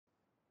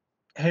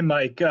Hey,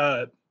 Mike.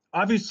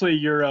 Obviously,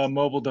 you're a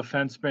mobile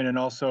defenseman, and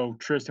also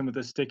Tristan with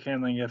the stick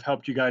handling have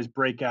helped you guys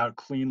break out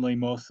cleanly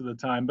most of the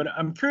time. But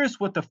I'm curious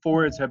what the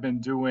forwards have been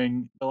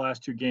doing the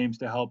last two games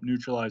to help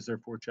neutralize their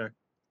forecheck.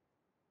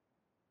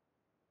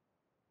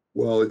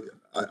 Well,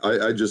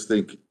 I just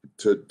think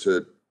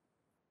to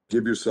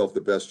give yourself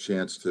the best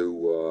chance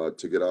to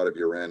get out of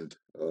your end,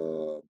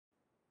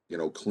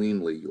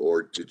 cleanly,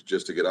 or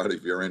just to get out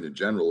of your end in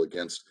general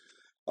against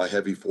a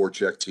heavy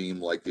forecheck team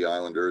like the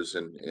Islanders,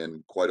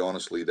 and quite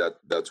honestly,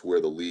 that's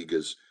where the league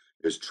is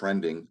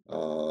trending.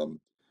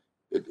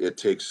 It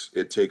takes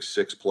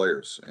six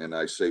players, and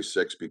I say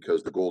six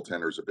because the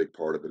goaltender is a big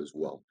part of it as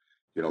well.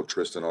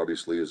 Tristan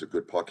obviously is a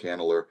good puck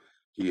handler.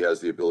 He has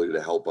the ability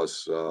to help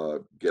us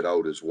get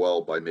out as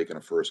well by making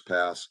a first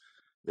pass.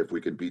 If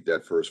we can beat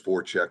that first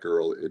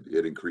forechecker,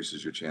 it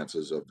increases your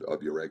chances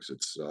of your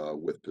exits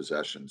with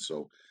possession.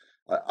 So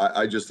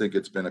I just think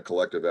it's been a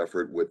collective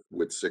effort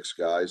with six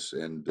guys,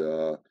 and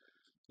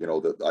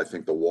that I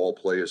think the wall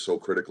play is so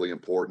critically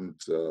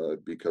important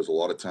because a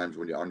lot of times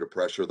when you're under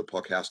pressure, the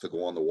puck has to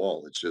go on the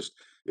wall.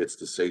 It's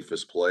the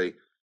safest play,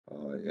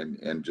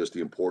 and just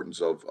the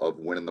importance of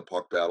winning the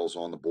puck battles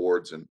on the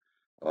boards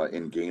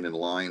and gaining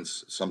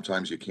lines.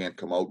 Sometimes you can't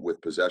come out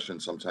with possession.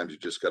 Sometimes you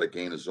just got to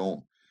gain a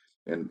zone,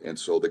 and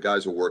so the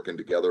guys are working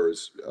together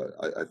as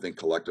I think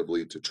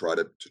collectively to try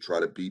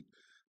to beat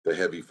the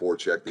heavy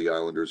forecheck the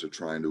Islanders are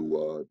trying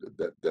to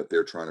that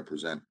they're trying to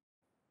present.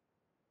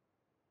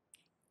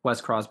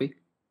 Wes Crosby.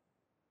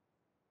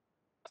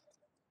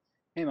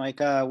 Hey, Mike.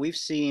 We've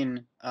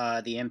seen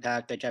the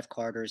impact that Jeff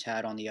Carter's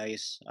had on the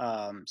ice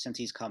since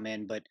he's come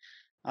in, but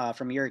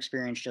from your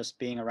experience, just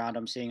being around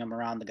him, seeing him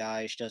around the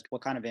guys, just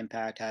what kind of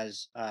impact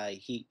has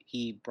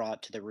he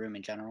brought to the room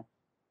in general?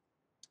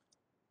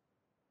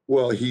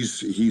 Well,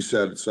 he's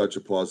had such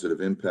a positive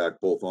impact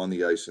both on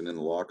the ice and in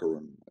the locker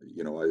room.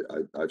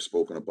 I've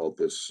spoken about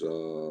this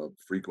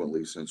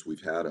frequently since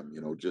we've had him.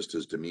 Just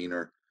his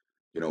demeanor.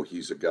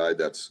 He's a guy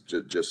that's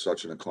just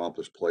such an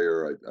accomplished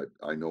player.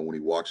 I know when he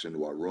walks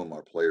into our room,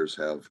 our players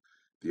have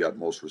the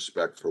utmost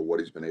respect for what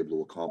he's been able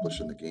to accomplish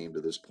in the game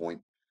to this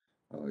point.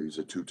 He's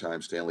a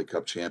two-time Stanley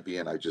Cup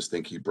champion. I just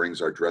think he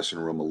brings our dressing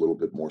room a little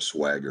bit more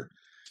swagger,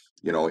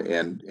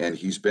 and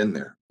he's been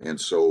there. And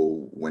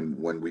so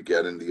when we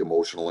get in the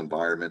emotional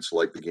environments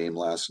like the game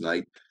last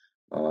night,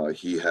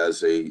 he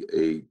has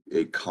a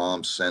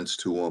calm sense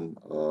to him,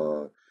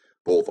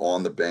 both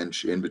on the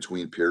bench, in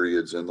between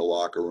periods, in the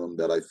locker room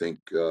that I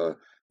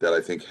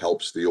think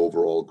helps the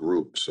overall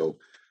group. So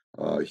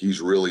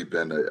he's really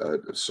been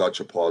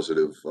such a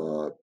positive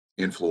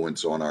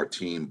influence on our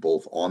team,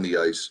 both on the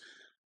ice,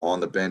 on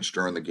the bench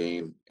during the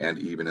game, and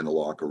even in the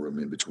locker room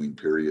in between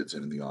periods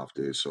and in the off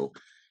days. So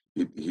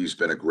he's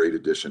been a great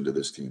addition to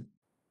this team.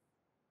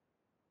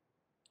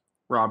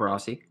 Rob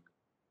Rossi.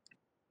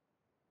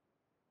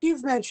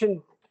 You've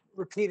mentioned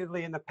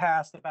repeatedly in the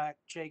past about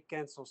Jake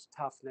Gensel's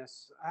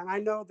toughness, and I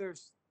know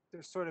there's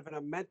sort of a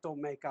mental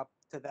makeup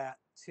to that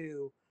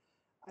too.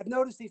 I've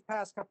noticed these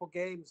past couple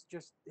games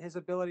just his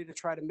ability to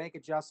try to make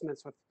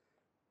adjustments with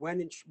when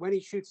he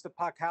shoots the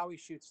puck, how he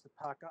shoots the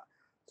puck. I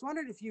was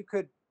wondering if you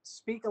could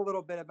speak a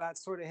little bit about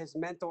sort of his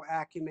mental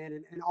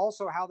acumen and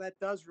also how that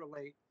does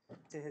relate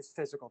to his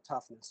physical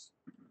toughness.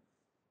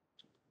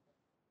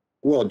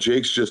 Well,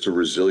 Jake's just a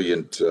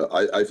resilient.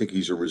 I think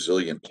he's a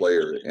resilient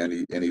player, and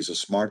he's a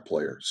smart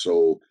player.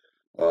 So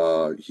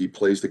he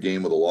plays the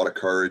game with a lot of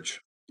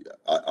courage.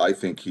 I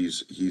think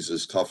he's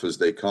as tough as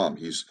they come.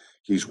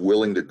 He's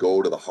willing to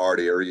go to the hard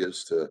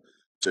areas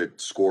to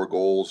score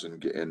goals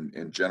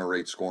and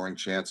generate scoring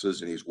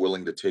chances, and he's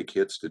willing to take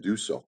hits to do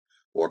so,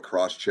 or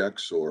cross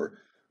checks, or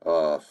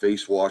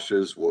face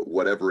washes,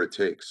 whatever it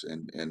takes.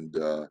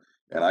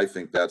 And I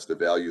think that's the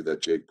value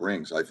that Jake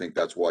brings. I think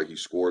that's why he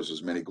scores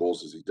as many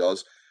goals as he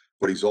does.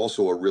 But he's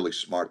also a really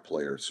smart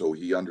player, so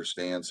he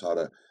understands how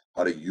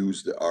to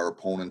use our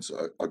opponent's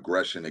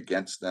aggression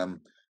against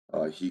them.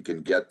 He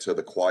can get to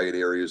the quiet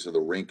areas of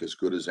the rink as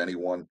good as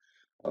anyone.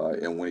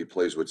 And when he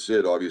plays with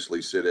Sid,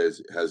 obviously Sid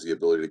has the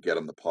ability to get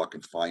him the puck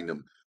and find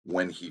him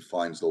when he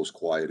finds those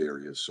quiet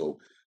areas. So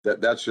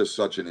that's just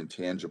such an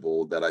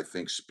intangible that I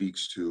think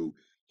speaks to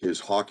his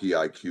hockey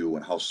IQ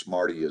and how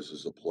smart he is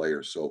as a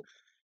player. So,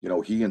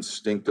 he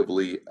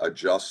instinctively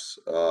adjusts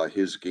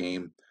his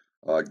game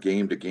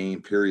to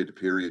game, period to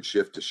period,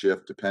 shift to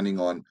shift,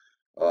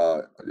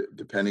 uh,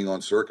 depending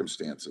on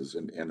circumstances.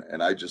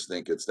 And I just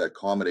think it's that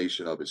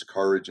combination of his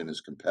courage and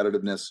his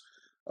competitiveness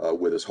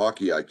with his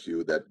hockey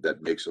IQ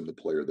that makes him the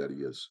player that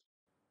he is.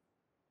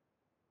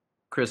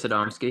 Chris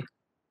Adamski.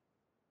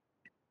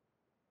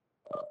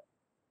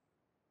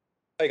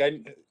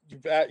 Like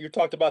you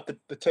talked about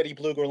the Teddy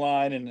Bluger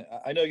line, and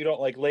I know you don't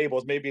like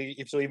labels. Maybe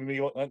if you'll even be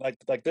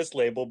like this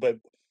label, but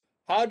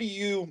how do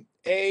you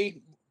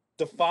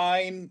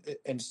define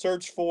and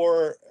search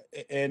for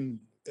and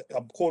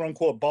quote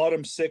unquote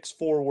bottom six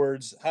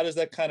forwards? How does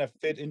that kind of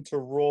fit into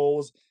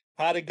roles?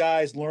 How do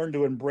guys learn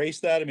to embrace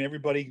that? I mean,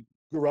 everybody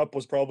grew up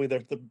was probably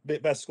the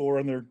best scorer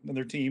in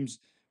their teams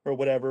or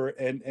whatever,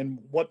 and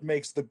what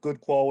makes the good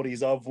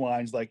qualities of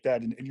lines like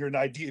that. And you're in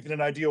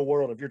an ideal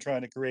world, if you're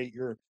trying to create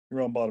your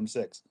own bottom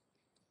six.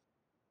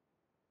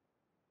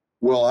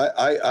 Well,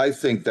 I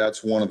think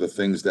that's one of the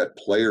things that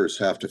players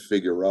have to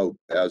figure out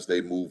as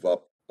they move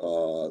up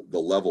the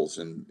levels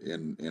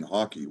in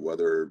hockey,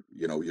 whether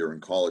you're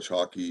in college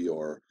hockey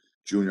or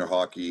junior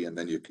hockey, and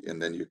then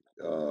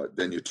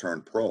you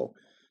turn pro.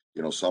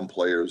 Some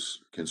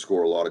players can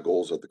score a lot of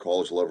goals at the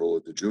college level,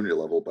 at the junior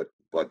level, but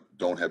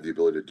don't have the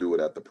ability to do it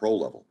at the pro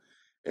level.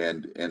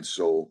 And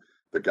so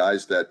the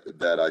guys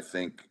that I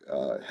think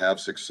have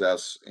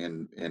success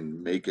in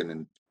making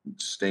and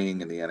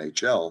staying in the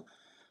NHL,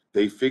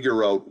 they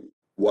figure out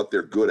what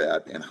they're good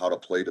at and how to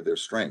play to their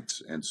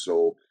strengths. And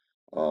so,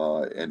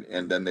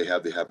 and then they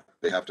have to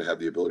have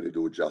the ability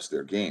to adjust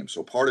their game.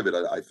 So part of it,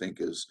 I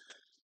think,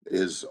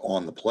 is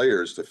on the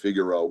players to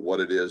figure out what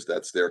it is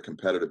that's their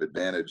competitive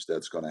advantage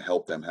that's going to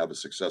help them have a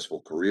successful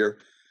career.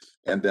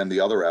 And then the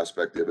other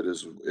aspect of it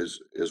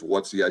is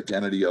what's the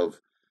identity of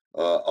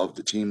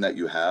the team that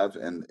you have,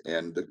 and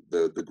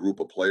the group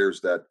of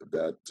players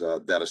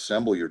that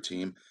assemble your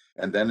team.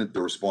 And then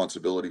the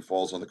responsibility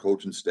falls on the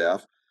coaching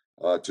staff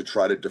to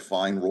try to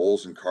define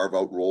roles and carve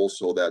out roles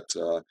so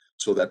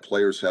that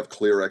players have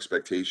clear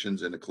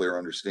expectations and a clear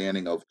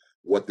understanding of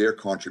what their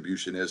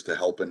contribution is to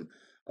helping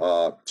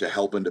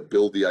to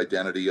build the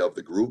identity of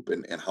the group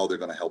and how they're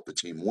going to help the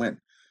team win.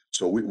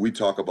 So we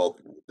talk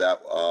about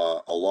that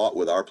a lot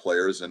with our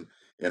players, and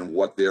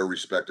what their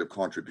respective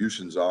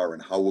contributions are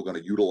and how we're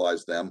going to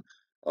utilize them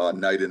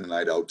night in and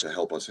night out to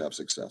help us have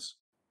success.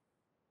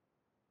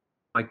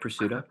 Mike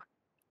Pursuta.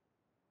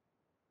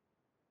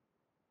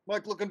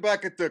 Mike, looking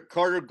back at the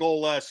Carter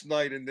goal last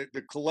night and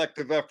the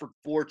collective effort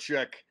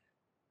forecheck,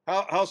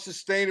 how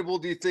sustainable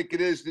do you think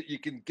it is that you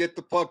can get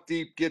the puck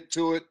deep, get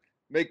to it,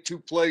 make two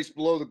plays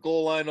below the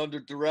goal line under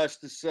duress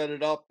to set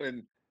it up?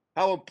 And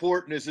how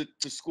important is it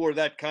to score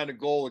that kind of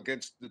goal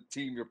against the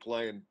team you're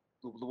playing,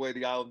 the way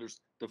the Islanders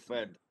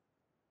defend?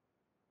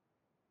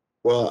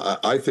 Well,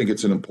 I think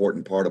it's an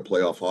important part of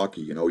playoff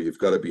hockey. You've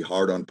got to be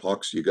hard on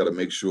pucks. You got to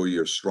make sure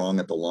you're strong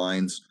at the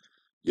lines.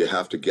 You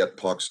have to get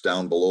pucks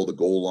down below the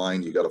goal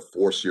line. You got to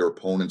force your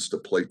opponents to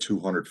play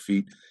 200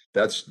 feet.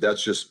 That's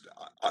just,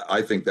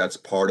 I think that's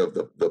part of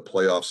the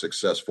playoff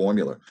success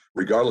formula,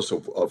 regardless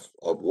of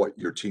what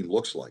your team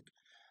looks like.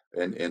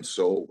 And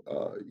so,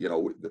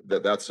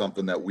 that's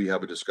something that we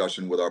have a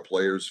discussion with our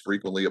players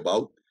frequently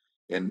about,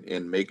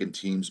 and making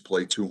teams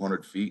play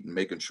 200 feet and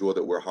making sure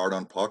that we're hard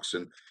on pucks.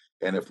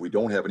 And if we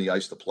don't have any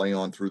ice to play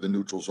on through the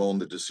neutral zone,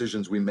 the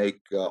decisions we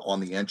make on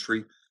the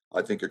entry,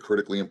 I think, are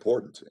critically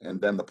important. And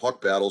then the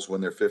puck battles,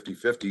 when they're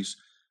 50-50s,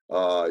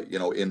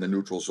 in the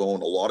neutral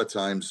zone, a lot of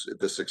times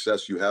the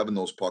success you have in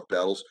those puck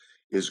battles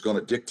is going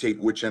to dictate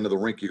which end of the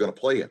rink you're going to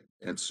play in.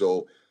 And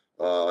so,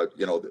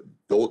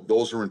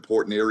 those are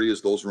important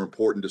areas. Those are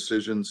important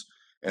decisions.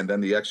 And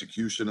then the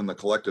execution and the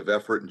collective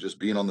effort and just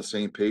being on the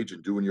same page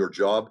and doing your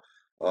job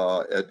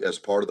as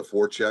part of the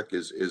forecheck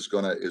is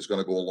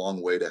gonna go a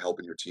long way to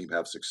helping your team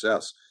have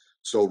success.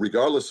 So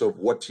regardless of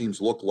what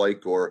teams look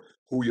like or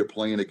who you're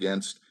playing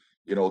against,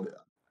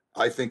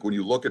 I think when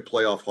you look at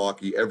playoff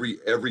hockey,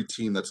 every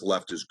team that's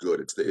left is good.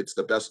 It's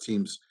the best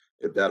teams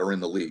that are in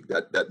the league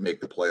that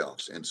make the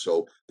playoffs, and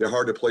so they're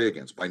hard to play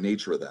against by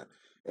nature of that.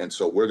 And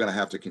so we're going to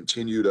have to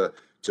continue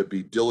to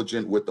be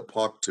diligent with the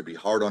puck, to be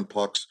hard on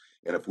pucks,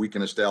 and if we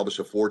can establish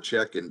a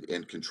forecheck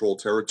and control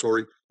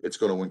territory, it's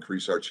going to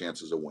increase our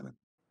chances of winning.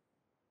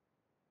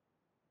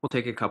 We'll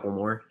take a couple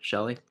more.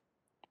 Shelley.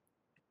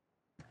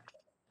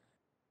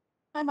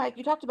 Hi, Mike.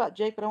 You talked about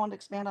Jake, but I wanted to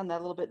expand on that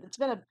a little bit. It's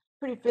been a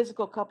pretty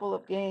physical couple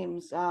of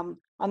games. On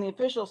the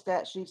official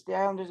stat sheets, the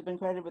Islanders have been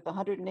credited with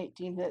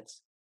 118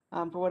 hits,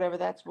 for whatever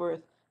that's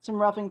worth. Some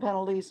roughing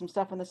penalties, some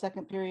stuff in the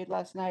second period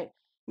last night.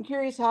 I'm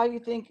curious how you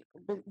think,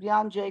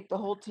 beyond Jake, the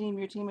whole team,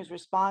 your team, is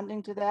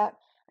responding to that.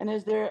 And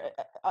is there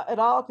at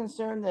all a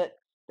concern that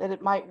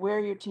it might wear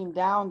your team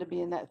down to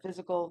be in that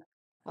physical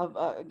of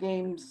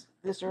games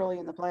this early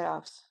in the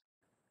playoffs?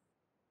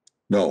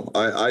 No,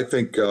 I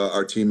think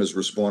our team has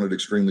responded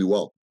extremely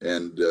well,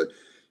 and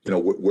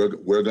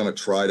we're going to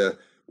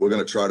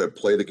try to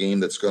play the game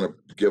that's going to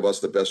give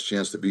us the best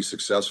chance to be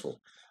successful.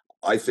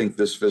 I think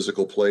this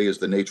physical play is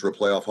the nature of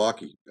playoff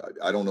hockey.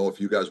 I don't know if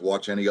you guys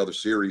watch any other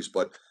series,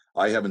 but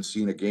I haven't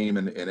seen a game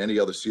in any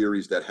other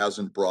series that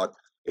hasn't brought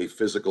a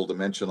physical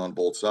dimension on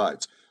both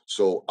sides.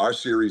 So our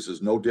series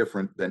is no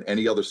different than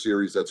any other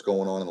series that's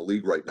going on in the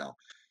league right now.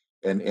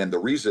 And the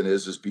reason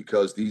is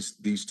because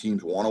these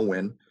teams want to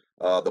win.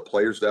 The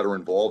players that are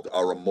involved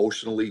are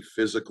emotionally,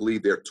 physically,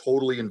 they're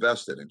totally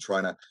invested in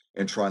trying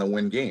to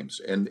win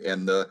games. And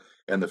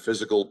the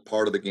physical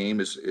part of the game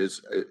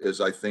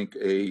is I think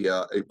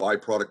a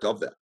byproduct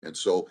of that. And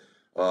so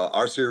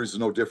our series is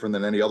no different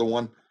than any other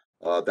one.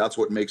 That's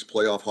what makes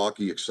playoff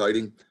hockey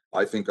exciting.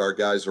 I think our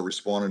guys are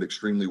responding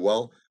extremely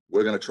well.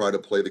 We're going to try to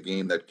play the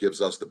game that gives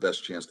us the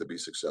best chance to be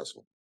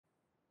successful.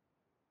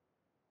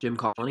 Jim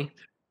Colony.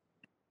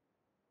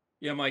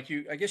 Yeah, Mike,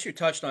 I guess you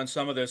touched on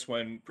some of this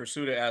when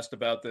Pursuta asked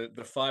about the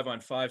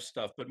 5-on-5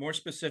 stuff, but more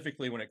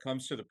specifically when it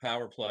comes to the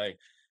power play,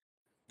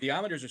 the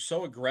Islanders are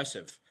so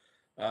aggressive.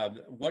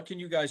 What can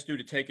you guys do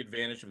to take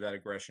advantage of that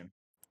aggression?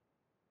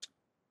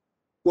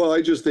 Well,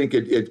 I just think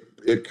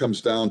it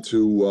comes down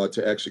to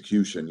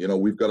execution. You know,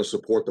 we've got to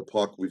support the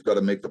puck. We've got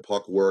to make the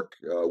puck work.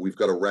 We've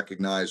got to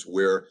recognize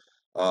where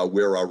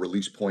our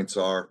release points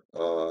are.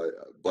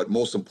 But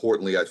most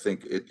importantly, I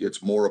think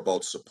it's more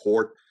about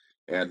support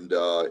and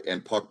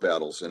puck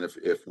battles. And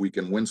if we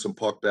can win some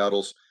puck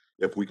battles,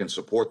 if we can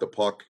support the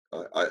puck,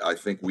 I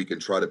think we can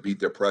try to beat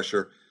their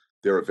pressure.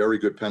 They're a very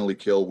good penalty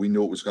kill. We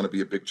knew it was going to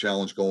be a big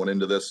challenge going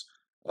into this.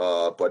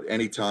 But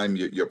anytime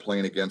you're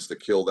playing against a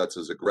kill that's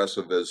as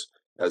aggressive as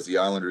the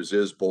Islanders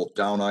is, both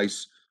down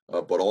ice,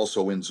 but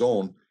also in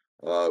zone,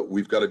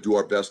 we've got to do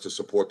our best to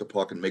support the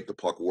puck and make the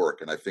puck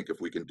work. And I think if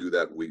we can do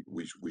that,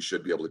 we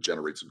should be able to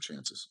generate some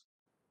chances.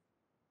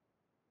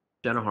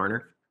 Jenna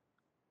Harner.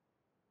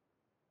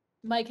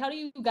 Mike, how do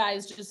you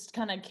guys just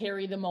kind of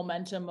carry the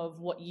momentum of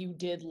what you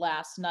did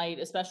last night,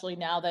 especially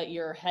now that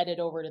you're headed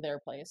over to their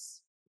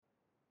place?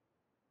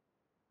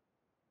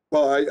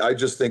 Well, I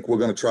just think we're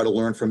going to try to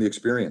learn from the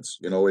experience.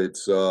 You know,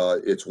 it's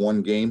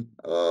one game.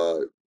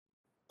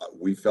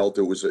 We felt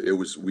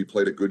we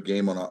played a good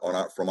game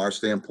from our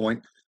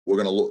standpoint.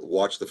 We're going to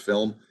watch the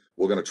film.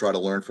 We're going to try to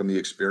learn from the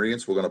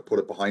experience. We're going to put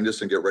it behind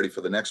us and get ready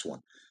for the next one.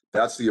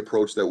 That's the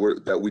approach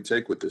that we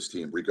take with this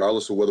team,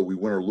 regardless of whether we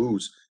win or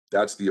lose.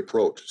 That's the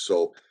approach.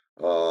 So,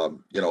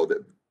 you know,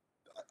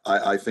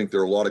 I think there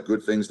are a lot of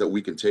good things that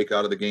we can take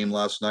out of the game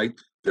last night.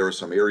 There are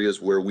some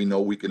areas where we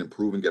know we can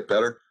improve and get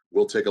better.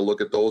 We'll take a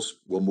look at those.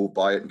 We'll move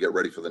by it and get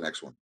ready for the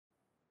next one.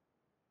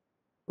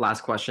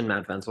 Last question,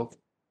 Matt Fensel.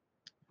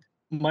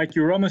 Mike,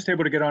 you were almost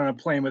able to get on a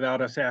plane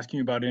without us asking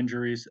you about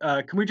injuries.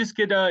 Can we just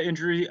get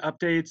injury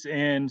updates,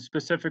 and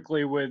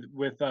specifically with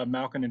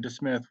Malkin and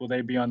DeSmith? Will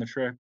they be on the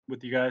trip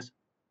with you guys?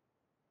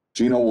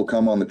 Gino will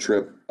come on the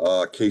trip.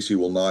 Casey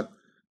will not.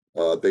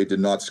 They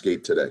did not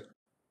skate today.